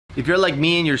If you're like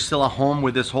me and you're still at home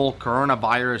with this whole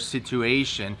coronavirus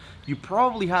situation, you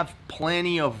probably have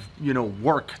plenty of,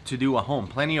 work to do at home,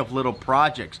 plenty of little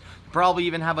projects. You probably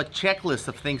even have a checklist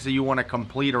of things that you want to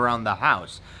complete around the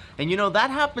house. And that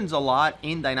happens a lot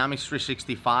in Dynamics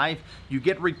 365. You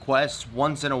get requests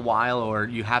once in a while, or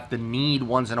you have the need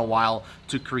once in a while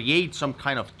to create some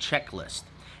kind of checklist.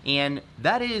 And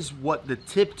that is what the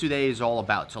tip today is all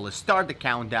about. So let's start the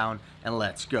countdown and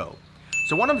let's go.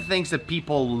 So one of the things that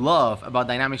people love about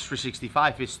Dynamics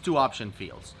 365 is two option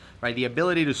fields, right? The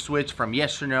ability to switch from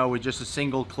yes or no with just a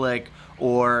single click,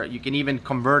 or you can even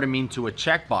convert them into a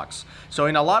checkbox. So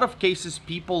in a lot of cases,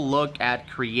 people look at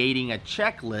creating a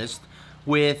checklist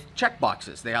with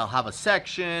checkboxes. They'll have a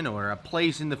section or a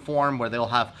place in the form where they'll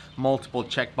have multiple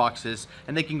checkboxes,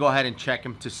 and they can go ahead and check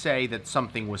them to say that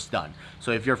something was done.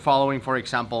 So if you're following, for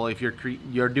example, if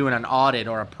you're doing an audit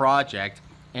or a project,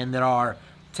 and there are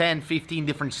 10, 15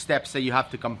 different steps that you have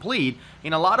to complete,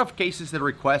 in a lot of cases the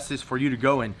request is for you to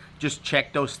go and just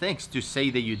check those things to say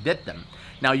that you did them.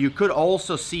 Now you could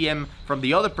also see them from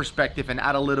the other perspective and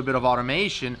add a little bit of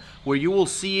automation where you will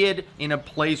see it in a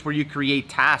place where you create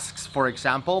tasks, for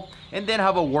example, and then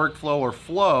have a workflow or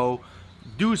flow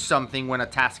do something when a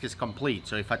task is complete.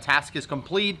 So if a task is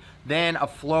complete, then a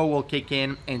flow will kick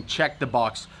in and check the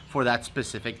box for that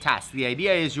specific task. The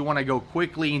idea is you want to go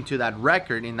quickly into that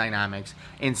record in Dynamics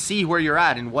and see where you're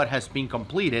at and what has been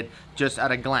completed just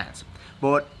at a glance.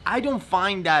 But I don't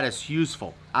find that as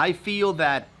useful. I feel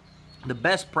that the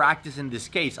best practice in this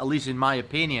case, at least in my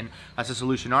opinion as a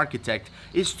solution architect,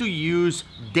 is to use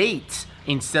dates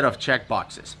instead of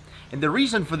checkboxes. And the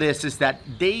reason for this is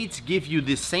that dates give you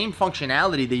the same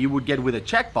functionality that you would get with a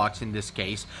checkbox in this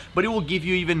case, but it will give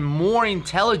you even more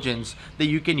intelligence that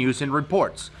you can use in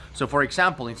reports. So for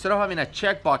example, instead of having a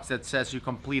checkbox that says you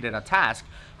completed a task,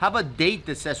 have a date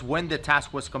that says when the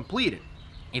task was completed.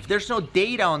 If there's no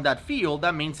data on that field,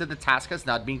 that means that the task has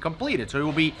not been completed. So it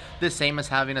will be the same as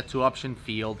having a two option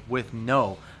field with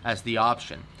no as the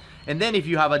option. And then if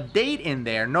you have a date in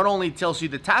there, not only tells you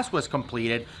the task was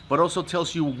completed, but also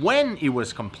tells you when it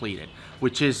was completed,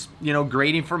 which is,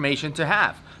 great information to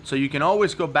have. So you can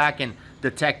always go back and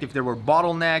detect if there were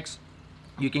bottlenecks.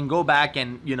 You can go back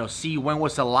and, see when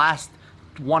was the last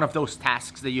one of those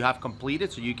tasks that you have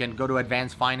completed. So you can go to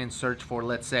Advanced Find and search for,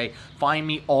 let's say, find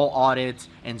me all audits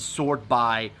and sort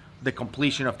by the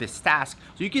completion of this task.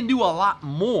 So you can do a lot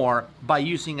more by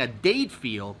using a date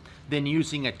field than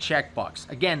using a checkbox.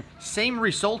 Again, same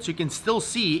results. You can still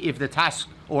see if the task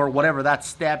or whatever that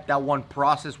step, that one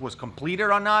process was completed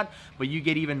or not, but you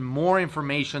get even more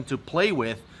information to play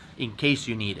with in case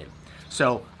you need it.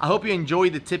 So I hope you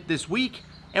enjoyed the tip this week,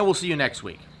 and we'll see you next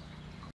week.